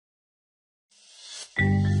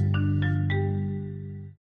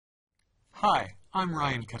Hi, I'm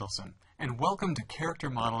Ryan Kittleson, and welcome to Character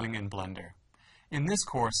Modeling in Blender. In this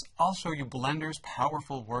course, I'll show you Blender's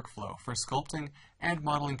powerful workflow for sculpting and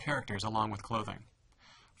modeling characters along with clothing.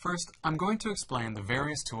 First, I'm going to explain the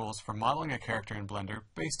various tools for modeling a character in Blender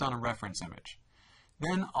based on a reference image.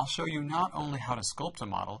 Then, I'll show you not only how to sculpt a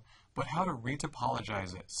model, but how to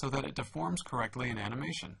retopologize it so that it deforms correctly in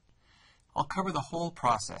animation. I'll cover the whole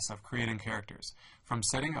process of creating characters, from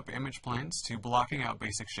setting up image planes to blocking out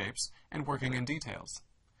basic shapes and working in details.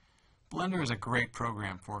 Blender is a great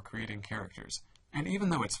program for creating characters, and even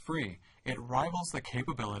though it's free, it rivals the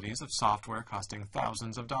capabilities of software costing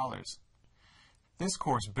thousands of dollars. This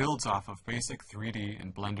course builds off of basic 3D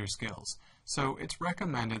and Blender skills, so it's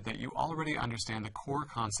recommended that you already understand the core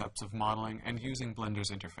concepts of modeling and using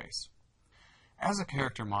Blender's interface. As a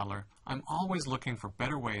character modeler, I'm always looking for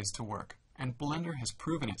better ways to work, and Blender has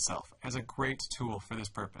proven itself as a great tool for this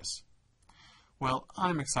purpose. Well,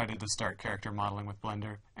 I'm excited to start character modeling with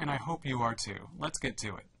Blender, and I hope you are too. Let's get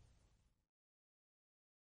to it.